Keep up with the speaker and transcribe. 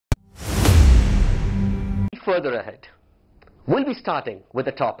further ahead, we'll be starting with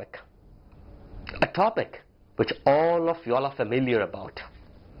a topic which all of you all are familiar about,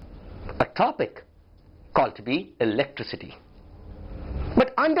 a topic called to be electricity.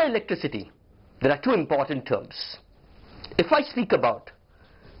 But under electricity, there are two important terms. If I speak about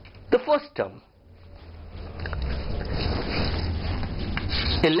the first term,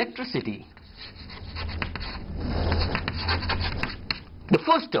 electricity, the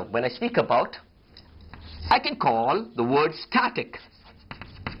first term when I speak about, I can call the word static,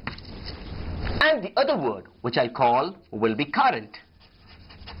 and the other word which I'll call will be current.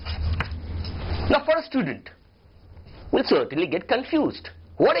 Now for a student, will certainly get confused.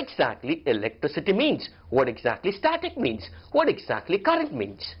 What exactly electricity means? What exactly static means? What exactly current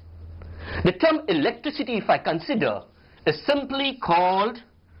means? The term electricity, if I consider, is simply called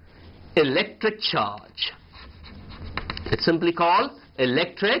electric charge. It's simply called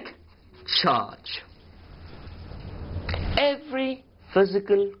electric charge. Every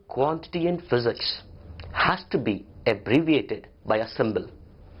physical quantity in physics has to be abbreviated by a symbol.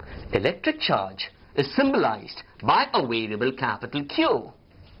 Electric charge is symbolized by a variable capital Q.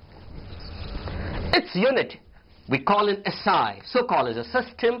 Its unit we call an SI, so-called as a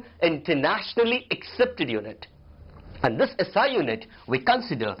System Internationally Accepted Unit. And this SI unit we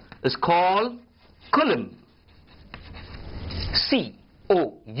consider is called Coulomb.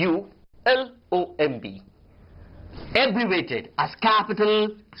 C-O-U-L-O-M-B. Abbreviated as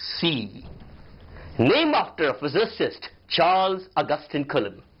capital C. Named after a physicist, Charles Augustin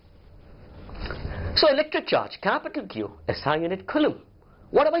Coulomb. So electric charge, capital Q, SI unit Coulomb.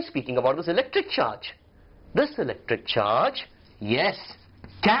 What am I speaking about? This electric charge. This electric charge, yes,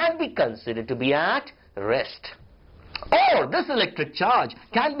 can be considered to be at rest. Or this electric charge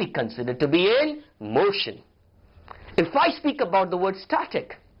can be considered to be in motion. If I speak about the word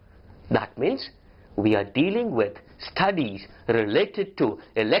static, that means we are dealing with studies related to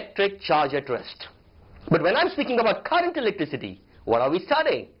electric charge at rest. But when I'm speaking about current electricity, what are we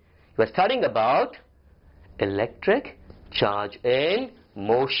studying? We're studying about electric charge in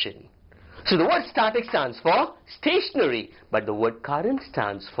motion. So the word static stands for stationary, but the word current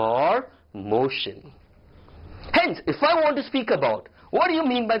stands for motion. Hence, if I want to speak about what do you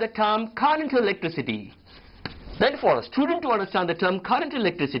mean by the term current electricity, then for a student to understand the term current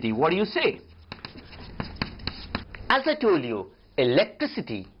electricity, what do you say? As I told you,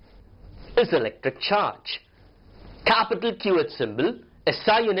 electricity is electric charge. Capital Q its symbol,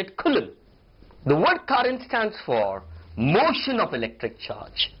 SI unit Coulomb. The word current stands for motion of electric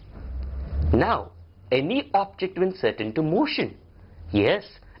charge. Now, any object when set into motion, yes,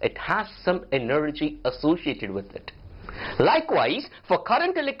 it has some energy associated with it. Likewise, for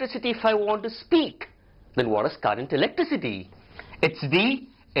current electricity, if I want to speak, then what is current electricity? It's the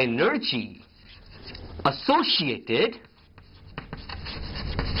energy associated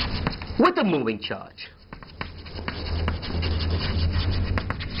with a moving charge.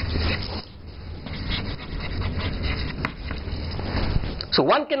 So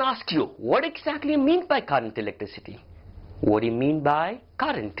one can ask you, what exactly you mean by current electricity? What do you mean by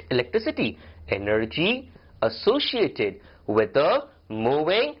current electricity? Energy associated with a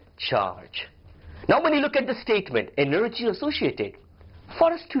moving charge. Now when you look at the statement, energy associated,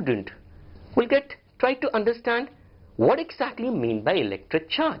 for a student, we'll try to understand what exactly you mean by electric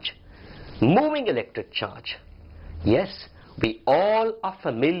charge. Moving electric charge. Yes, we all are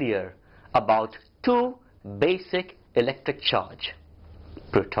familiar about two basic electric charge,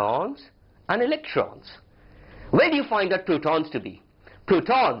 protons and electrons. Where do you find that protons to be?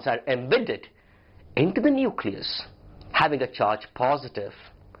 Protons are embedded into the nucleus, having a charge positive.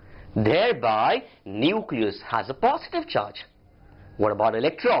 Thereby, nucleus has a positive charge. What about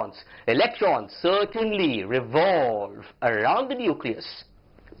electrons? Electrons certainly revolve around the nucleus,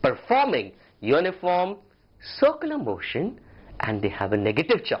 performing uniform circular motion, and they have a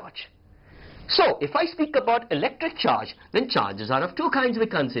negative charge. So, if I speak about electric charge, then charges are of two kinds we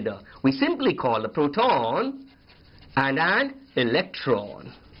consider. We simply call a proton and an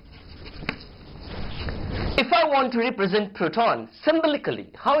electron. If I want to represent proton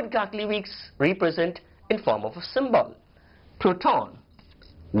symbolically, how exactly we represent in form of a symbol? Proton,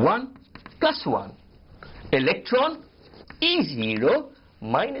 1 plus 1. Electron, E0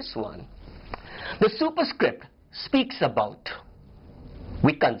 minus 1. The superscript speaks about,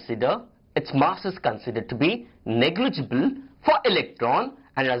 we consider, its mass is considered to be negligible for electron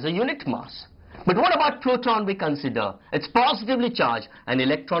and as a unit mass. But what about proton we consider? It's positively charged, and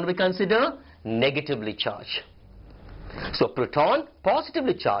electron we consider negatively charged. So proton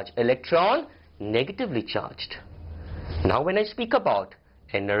positively charged, electron negatively charged. Now when I speak about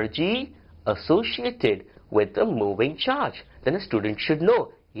energy associated with a moving charge. Then a student should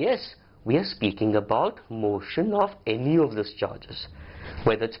know, yes, we are speaking about motion of any of those charges,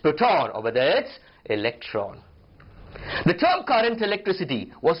 whether it's proton or whether it's electron. The term current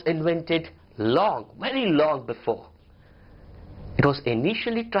electricity was invented long, very long before. It was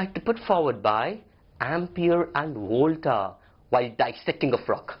initially tried to put forward by Ampere and Volta while dissecting a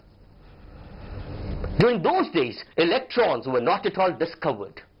frog. During those days, electrons were not at all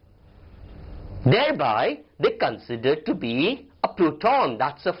discovered. Thereby, they considered to be a proton,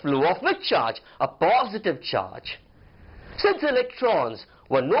 that's a flow of which charge? A positive charge. Since electrons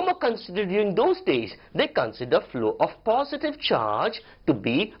were no more considered during those days, they consider flow of positive charge to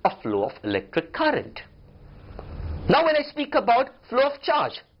be a flow of electric current. Now when I speak about flow of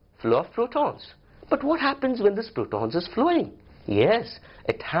charge, flow of protons. But what happens when this protons is flowing? Yes,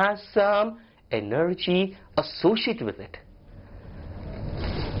 it has some energy associated with it.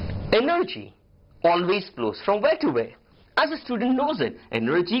 Energy always flows from where to where? As a student knows it,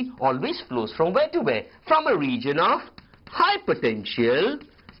 energy always flows from where to where? From a region of high potential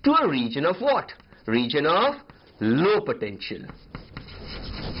to a region of what? Region of low potential.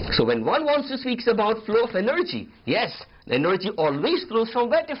 So when one wants to speak about flow of energy, yes, energy always flows from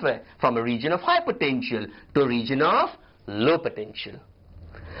where to where? From a region of high potential to a region of low potential.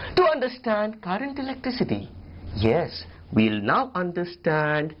 To understand current electricity, yes, we'll now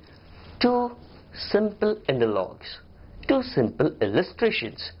understand two simple analogues, two simple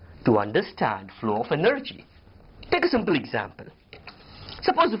illustrations to understand flow of energy. Take a simple example.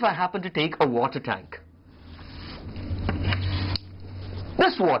 Suppose if I happen to take a water tank.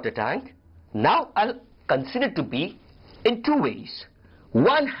 This water tank, now I'll consider to be in two ways.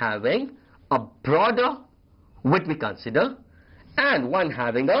 One having a broader width we consider, and one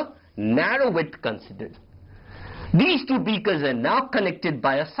having a narrow width considered. These two beakers are now connected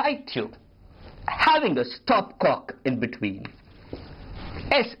by a side tube, having a stopcock in between.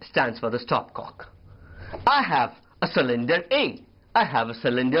 S stands for the stopcock. I have a cylinder A. I have a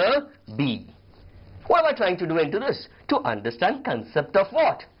cylinder B. What am I trying to do into this? To understand concept of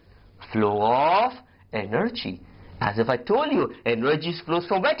what? Flow of energy. As if I told you, energy flows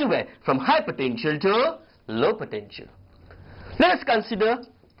from where to where? From high potential to low potential. Let us consider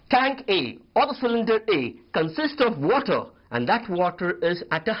tank A or the cylinder A consists of water, and that water is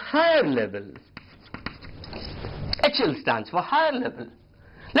at a higher level. HL stands for higher level.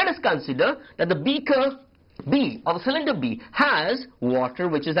 Let us consider that the beaker B or the cylinder B has water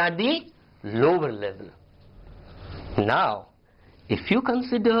which is at the lower level. Now, if you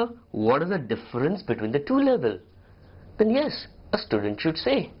consider what is the difference between the two levels, then yes, a student should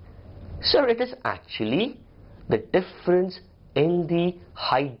say, sir, it is actually the difference in the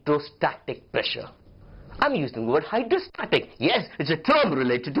hydrostatic pressure. I'm using the word hydrostatic. Yes, it's a term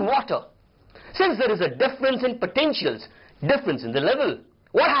related to water. Since there is a difference in potentials, difference in the level,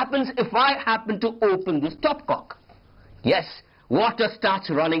 what happens if I happen to open this stopcock? Yes, water starts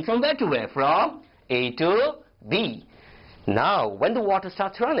running from where to where? From A to B. Now, when the water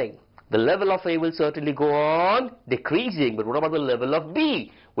starts running, the level of A will certainly go on decreasing. But what about the level of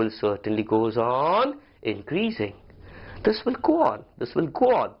B? Will certainly goes on increasing. This will go on, this will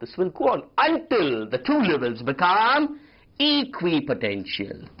go on, this will go on until the two levels become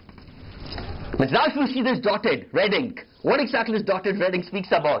equipotential. Means now if you see this dotted red ink, what exactly this dotted red ink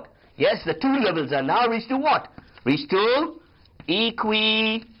speaks about? Yes, the two levels are now reached to what? Reached to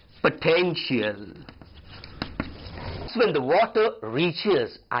equipotential. So when the water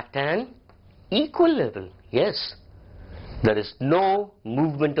reaches at an equal level, yes, there is no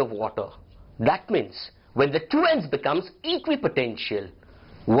movement of water. That means when the two ends becomes equipotential,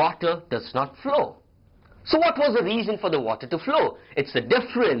 water does not flow. So what was the reason for the water to flow? It's the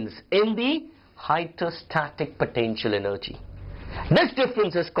difference in the hydrostatic potential energy. This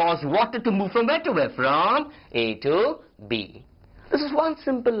difference has caused water to move from where to where? From A to B. This is one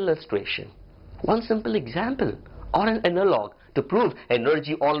simple illustration, one simple example or an analog to prove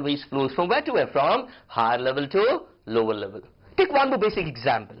energy always flows from where to where? From higher level to lower level. Take one more basic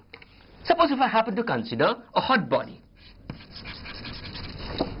example. Suppose if I happen to consider a hot body.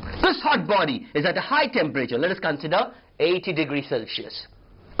 This hot body is at a high temperature. Let us consider 80 degrees Celsius.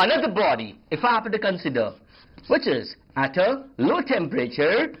 Another body, if I happen to consider, which is at a low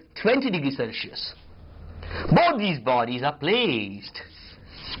temperature, 20 degrees Celsius. Both these bodies are placed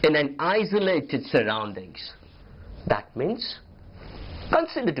in an isolated surroundings. That means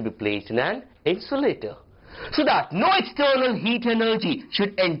considered to be placed in an insulator, so that no external heat energy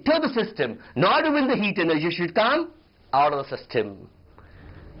should enter the system, nor even the heat energy should come out of the system.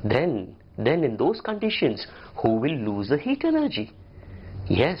 Then in those conditions, who will lose the heat energy?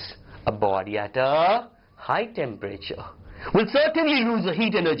 Yes, a body at a high temperature will certainly lose the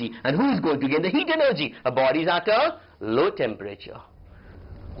heat energy. And who is going to gain the heat energy? A body is at a low temperature.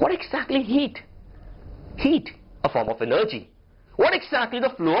 What exactly heat? Heat, a form of energy. What exactly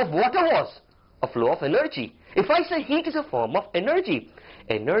the flow of water was? A flow of energy. If I say heat is a form of energy,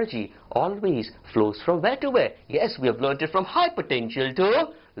 energy always flows from where to where? Yes, we have learned it from high potential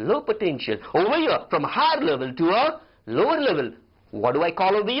to low potential. Over here, from a higher level to a lower level. What do I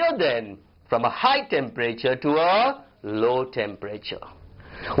call over here then? From a high temperature to a low temperature.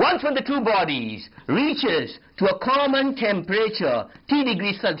 Once when the two bodies reaches to a common temperature, T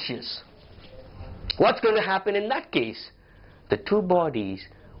degrees Celsius, what's going to happen in that case? The two bodies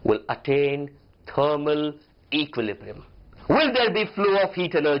will attain thermal equilibrium. Will there be flow of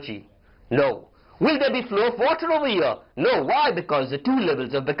heat energy? No. Will there be flow of water over here? No. Why? Because the two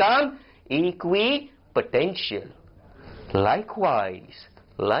levels have become equipotential. Likewise,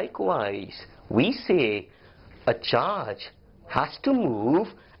 we say a charge has to move,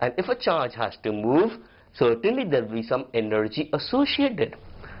 and if a charge has to move, certainly there will be some energy associated.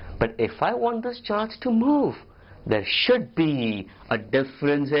 But if I want this charge to move, there should be a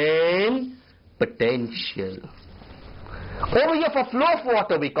difference in potential. Over here, for flow of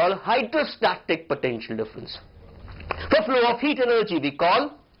water we call hydrostatic potential difference. For flow of heat energy we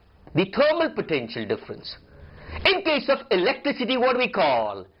call the thermal potential difference. In case of electricity, what we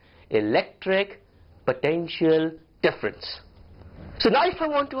call electric potential difference. So now if I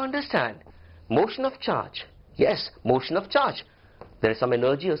want to understand motion of charge, yes, motion of charge, there is some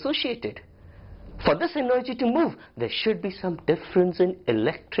energy associated. For this energy to move, there should be some difference in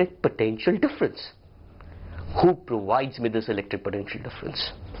electric potential difference. Who provides me this electric potential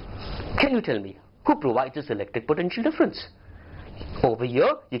difference? Can you tell me who provides this electric potential difference? Over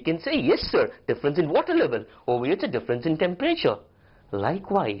here you can say, yes sir, difference in water level. Over here it's a difference in temperature.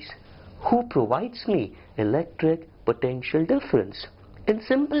 Likewise, who provides me electric potential difference? In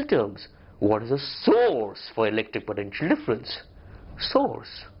simple terms, what is the source for electric potential difference?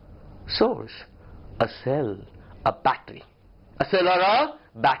 Source. A cell, a battery. A cell or a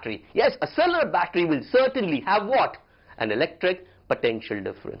battery. Yes, a cell or a battery will certainly have what? An electric potential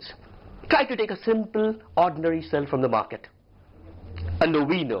difference. Try to take a simple, ordinary cell from the market. A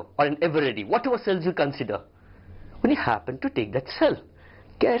Novino or an Eveready, whatever cells you consider. When you happen to take that cell,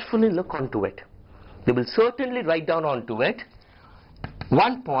 carefully look onto it. They will certainly write down onto it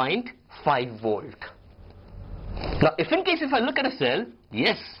 1.5 volt. Now, if I look at a cell,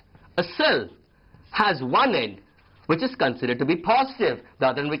 yes, a cell has one end which is considered to be positive, the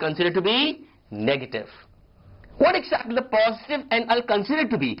other end we consider to be negative. What exactly the positive end I'll consider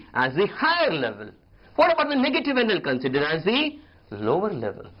to be? As the higher level. What about the negative end I'll consider as the lower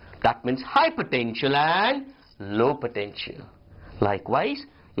level? That means high potential and low potential. Likewise,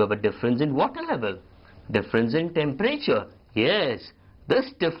 you have a difference in water level, difference in temperature. Yes,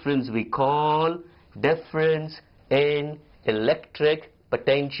 this difference we call difference in electric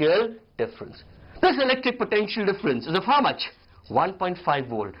potential difference. This electric potential difference is of how much? 1.5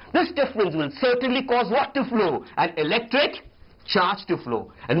 volt. This difference will certainly cause what to flow? An electric charge to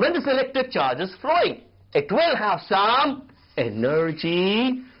flow. And when this electric charge is flowing, it will have some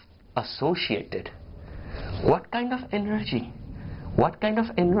energy associated. What kind of energy? What kind of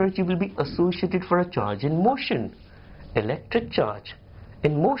energy will be associated for a charge in motion? Electric charge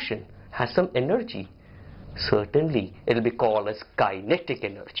in motion has some energy. Certainly, it will be called as kinetic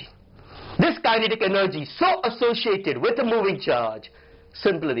energy. This kinetic energy so associated with a moving charge,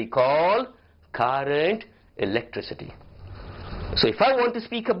 simply we call current electricity. So if I want to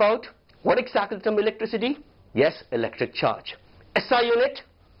speak about what exactly is electricity? Yes, electric charge. SI unit,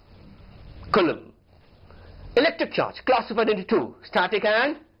 coulomb. Electric charge classified into two, static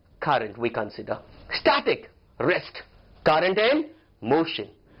and current we consider. Static, rest. Current and motion.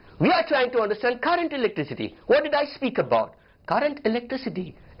 We are trying to understand current electricity. What did I speak about? Current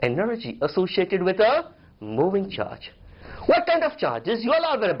electricity, energy associated with a moving charge. What kind of charges? You all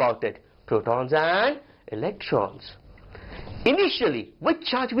are aware about it. Protons and electrons. Initially, which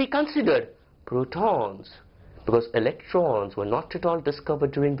charge we considered? Protons. Because electrons were not at all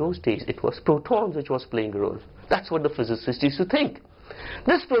discovered during those days. It was protons which was playing a role. That's what the physicists used to think.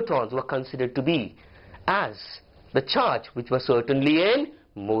 These protons were considered to be as the charge which was certainly in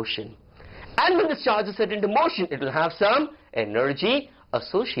motion. And when this charge is set into motion, it will have some energy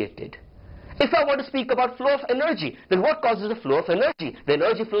associated. If I want to speak about flow of energy, then what causes the flow of energy? The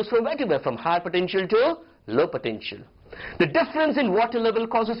energy flows from where to where? From high potential to low potential. The difference in water level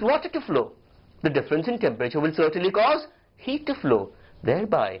causes water to flow. The difference in temperature will certainly cause heat to flow.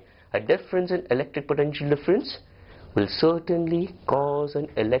 Thereby, a difference in electric potential difference will certainly cause an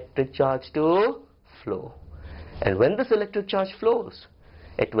electric charge to flow. And when this electric charge flows,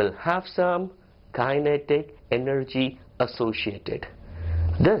 it will have some kinetic energy associated.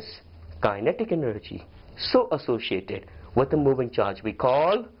 This kinetic energy, so associated with the moving charge, we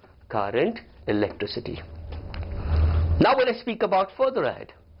call current electricity. Now when I speak about further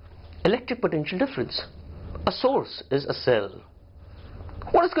ahead, electric potential difference. A source is a cell.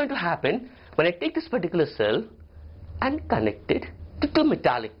 What is going to happen when I take this particular cell and connect it to two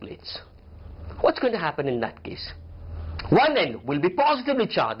metallic plates? What's going to happen in that case? One end will be positively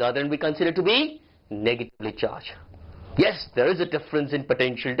charged, the other end we consider to be negatively charged. Yes, there is a difference in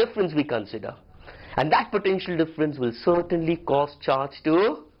potential difference we consider. And that potential difference will certainly cause charge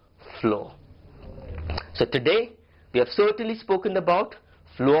to flow. So today, we have certainly spoken about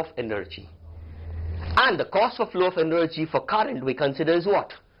flow of energy. And the cost for flow of energy for current we consider is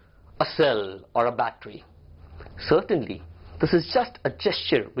what? A cell or a battery. Certainly, this is just a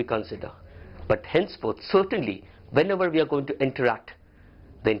gesture we consider. But henceforth, certainly, whenever we are going to interact,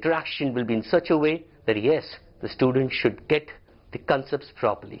 the interaction will be in such a way that yes, the student should get the concepts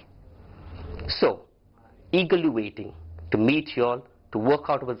properly. So, eagerly waiting to meet you all, to work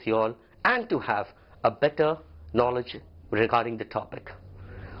out with you all, and to have a better knowledge regarding the topic.